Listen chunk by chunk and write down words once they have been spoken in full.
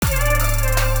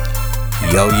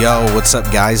Yo, what's up,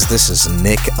 guys? This is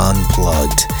Nick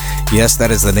Unplugged. Yes,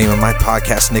 that is the name of my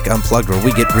podcast, Nick Unplugged, where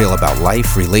we get real about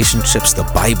life, relationships, the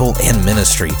Bible, and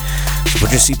ministry. So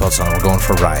put your seatbelts on, we're going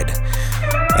for a ride.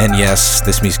 And yes,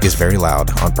 this music is very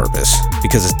loud on purpose,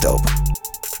 because it's dope.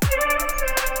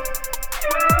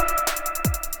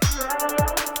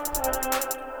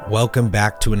 Welcome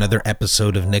back to another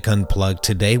episode of Nick Unplugged.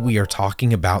 Today we are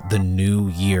talking about the new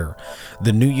year.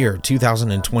 The new year,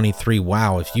 2023.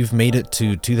 Wow, if you've made it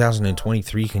to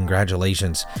 2023,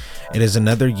 congratulations. It is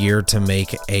another year to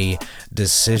make a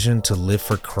decision to live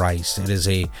for Christ. It is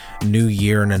a new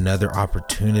year and another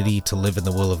opportunity to live in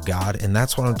the will of God. And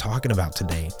that's what I'm talking about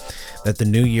today, that the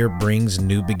new year brings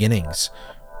new beginnings.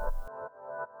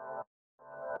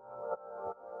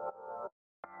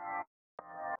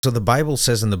 So the Bible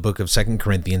says in the book of 2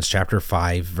 Corinthians chapter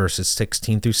 5, verses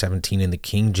 16 through 17 in the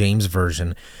King James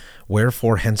Version,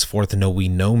 "Wherefore henceforth know we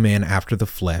no man after the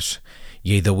flesh,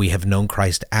 yea, though we have known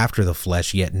Christ after the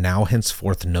flesh, yet now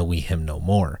henceforth know we him no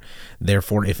more.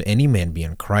 Therefore, if any man be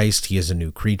in Christ, he is a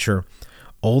new creature.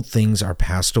 Old things are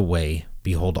passed away.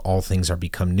 Behold, all things are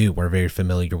become new." We're very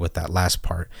familiar with that last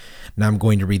part. Now I'm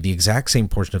going to read the exact same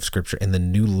portion of Scripture in the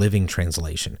New Living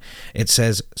Translation. It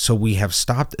says, "So we have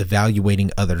stopped evaluating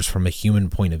others from a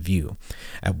human point of view.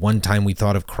 At one time we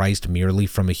thought of Christ merely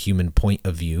from a human point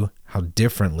of view. How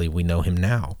differently we know him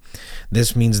now.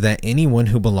 This means that anyone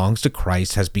who belongs to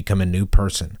Christ has become a new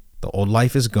person. The old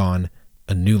life is gone,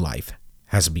 a new life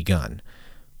has begun."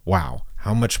 Wow,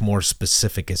 how much more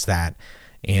specific is that?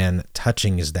 And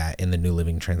touching is that in the New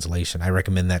Living Translation. I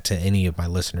recommend that to any of my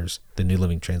listeners, the New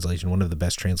Living Translation, one of the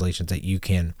best translations that you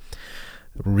can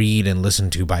read and listen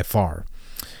to by far.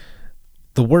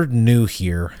 The word new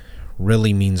here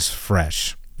really means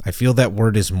fresh. I feel that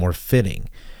word is more fitting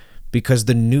because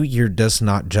the new year does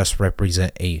not just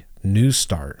represent a new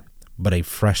start, but a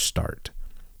fresh start.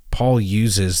 Paul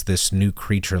uses this new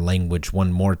creature language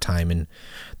one more time in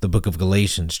the book of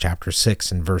Galatians chapter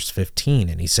 6 and verse 15,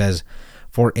 and he says,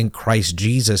 "For in Christ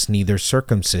Jesus neither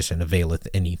circumcision availeth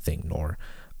anything, nor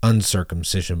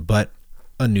uncircumcision, but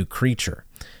a new creature."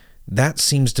 That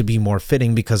seems to be more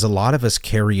fitting because a lot of us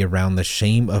carry around the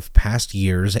shame of past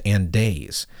years and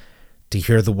days. To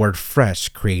hear the word fresh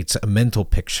creates a mental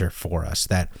picture for us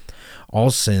that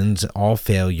all sins, all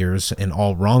failures, and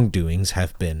all wrongdoings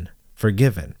have been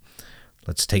forgiven.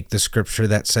 Let's take the scripture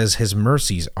that says his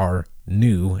mercies are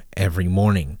new every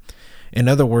morning. In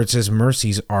other words, his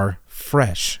mercies are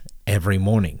fresh every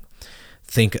morning.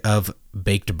 Think of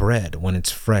baked bread. When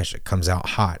it's fresh, it comes out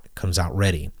hot, it comes out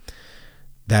ready.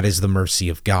 That is the mercy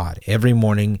of God. Every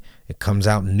morning, it comes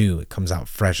out new, it comes out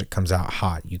fresh, it comes out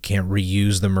hot. You can't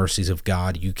reuse the mercies of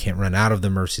God. You can't run out of the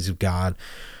mercies of God.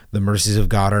 The mercies of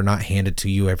God are not handed to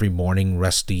you every morning,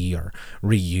 rusty or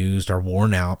reused or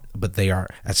worn out, but they are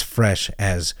as fresh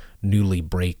as newly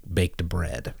baked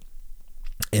bread.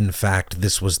 In fact,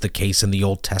 this was the case in the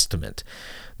Old Testament.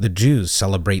 The Jews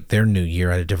celebrate their new year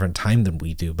at a different time than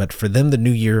we do, but for them the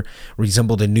new year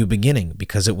resembled a new beginning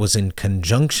because it was in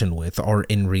conjunction with or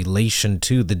in relation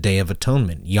to the Day of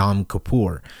Atonement, Yom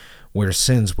Kippur, where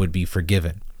sins would be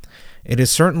forgiven. It is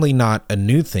certainly not a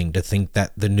new thing to think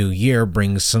that the new year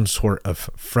brings some sort of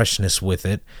freshness with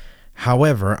it.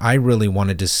 However, I really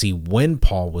wanted to see when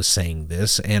Paul was saying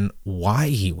this and why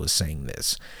he was saying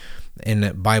this.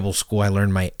 In Bible school, I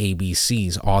learned my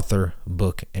ABCs, author,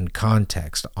 book, and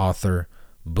context. Author,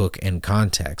 book, and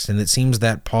context. And it seems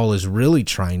that Paul is really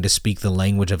trying to speak the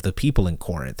language of the people in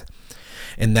Corinth.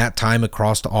 In that time,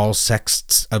 across all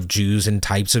sects of Jews and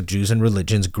types of Jews and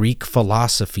religions, Greek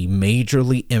philosophy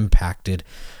majorly impacted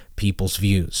people's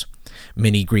views.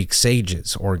 Many Greek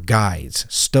sages or guides,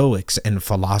 Stoics, and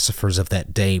philosophers of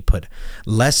that day put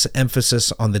less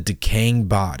emphasis on the decaying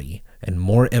body and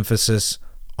more emphasis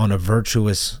on a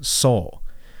virtuous soul.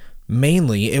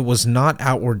 Mainly, it was not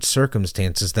outward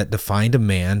circumstances that defined a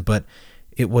man, but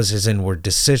it was his inward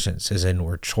decisions, his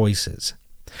inward choices.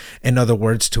 In other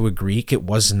words, to a Greek, it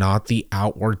was not the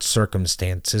outward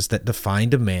circumstances that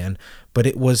defined a man, but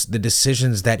it was the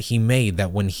decisions that he made,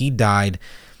 that when he died,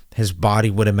 his body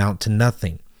would amount to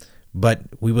nothing. But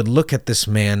we would look at this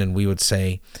man and we would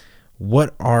say,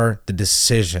 what are the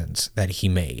decisions that he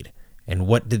made? And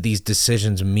what did these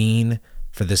decisions mean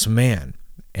for this man?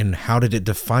 And how did it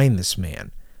define this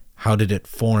man? How did it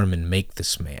form and make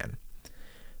this man?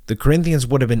 The Corinthians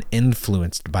would have been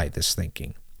influenced by this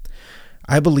thinking.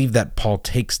 I believe that Paul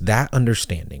takes that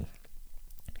understanding,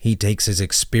 he takes his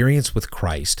experience with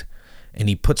Christ, and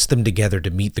he puts them together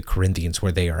to meet the Corinthians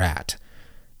where they are at,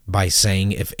 by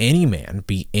saying, if any man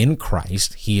be in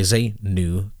Christ, he is a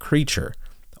new creature.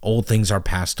 Old things are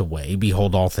passed away.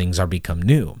 Behold, all things are become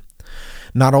new.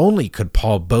 Not only could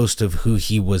Paul boast of who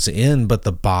he was in, but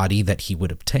the body that he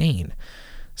would obtain.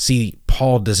 See,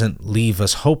 Paul doesn't leave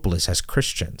us hopeless as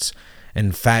Christians.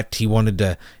 In fact, he wanted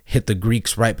to hit the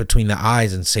Greeks right between the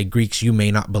eyes and say, Greeks, you may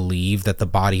not believe that the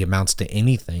body amounts to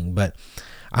anything, but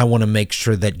I want to make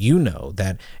sure that you know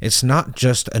that it's not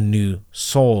just a new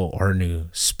soul or a new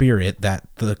spirit that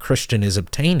the Christian is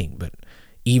obtaining, but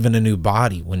even a new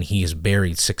body when he is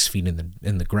buried 6 feet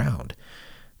in the ground.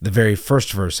 The very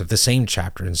first verse of the same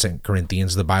chapter in 2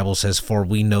 Corinthians, the Bible says, "For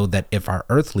we know that if our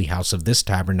earthly house of this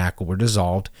tabernacle were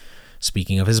dissolved,"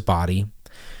 speaking of his body,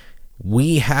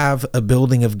 "we have a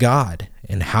building of God,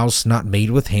 an house not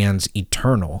made with hands,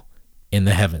 eternal in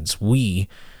the heavens." We,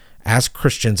 as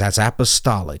Christians, as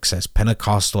apostolics, as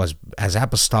Pentecostal, as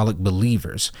apostolic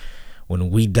believers, when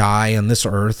we die on this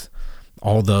earth,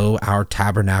 although our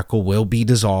tabernacle will be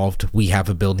dissolved, we have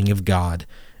a building of God,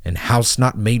 an house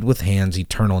not made with hands,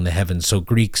 eternal in the heavens. So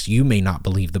Greeks, you may not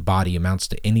believe the body amounts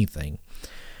to anything.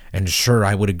 And sure,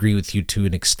 I would agree with you to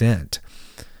an extent.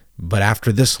 But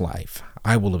after this life,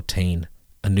 I will obtain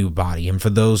a new body. And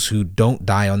for those who don't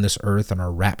die on this earth and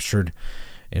are raptured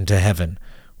into heaven,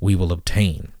 we will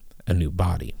obtain a new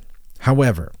body.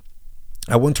 However,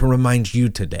 I want to remind you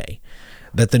today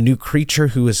that the new creature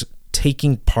who is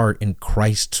taking part in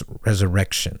Christ's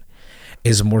resurrection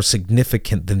is more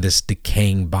significant than this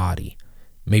decaying body.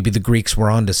 Maybe the Greeks were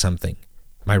onto something.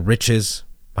 My riches,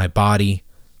 my body,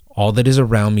 all that is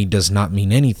around me does not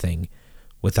mean anything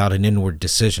without an inward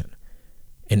decision,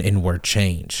 an inward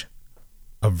change,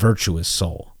 a virtuous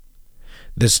soul.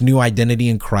 This new identity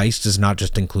in Christ does not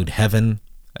just include heaven,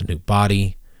 a new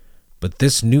body, but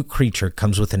this new creature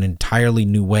comes with an entirely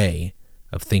new way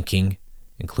of thinking,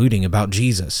 including about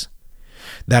Jesus.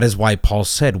 That is why Paul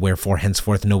said, "Wherefore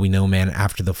henceforth know we no man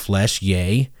after the flesh,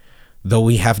 yea, though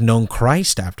we have known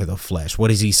Christ after the flesh."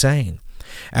 What is he saying?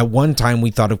 At one time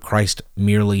we thought of Christ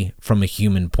merely from a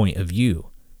human point of view.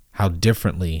 How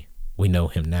differently we know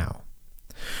him now.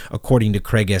 According to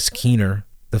Craig S. Keener,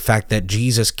 the fact that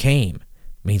Jesus came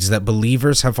means that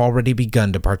believers have already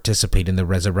begun to participate in the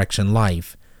resurrection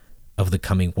life of the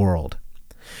coming world.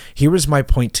 Here is my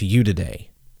point to you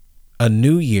today. A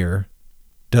new year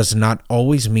does not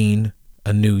always mean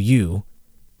a new you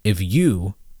if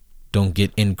you don't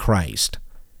get in Christ.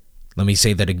 Let me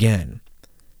say that again.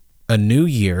 A new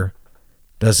year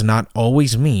does not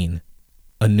always mean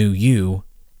a new you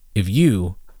if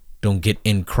you don't get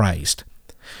in Christ.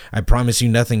 I promise you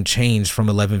nothing changed from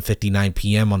 11:59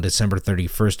 p.m. on December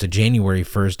 31st to January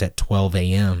 1st at 12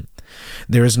 a.m.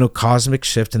 There is no cosmic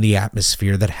shift in the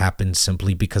atmosphere that happens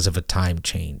simply because of a time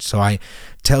change. So I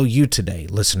tell you today,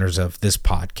 listeners of this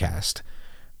podcast,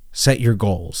 set your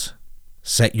goals,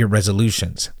 set your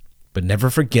resolutions, but never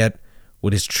forget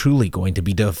what is truly going to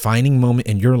be the defining moment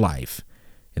in your life,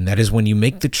 and that is when you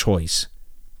make the choice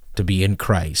to be in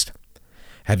Christ.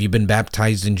 Have you been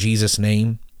baptized in Jesus'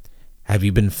 name? Have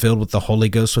you been filled with the Holy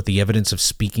Ghost with the evidence of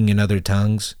speaking in other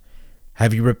tongues?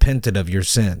 Have you repented of your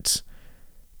sins?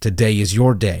 Today is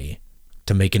your day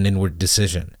to make an inward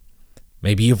decision.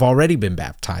 Maybe you've already been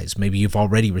baptized. Maybe you've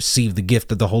already received the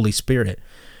gift of the Holy Spirit.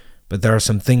 But there are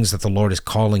some things that the Lord is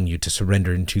calling you to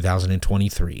surrender in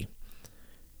 2023.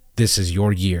 This is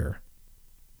your year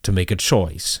to make a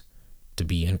choice to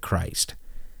be in Christ.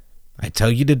 I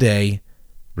tell you today,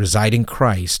 reside in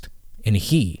Christ, and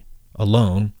He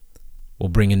alone will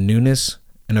bring a newness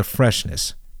and a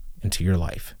freshness into your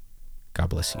life. God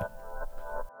bless you.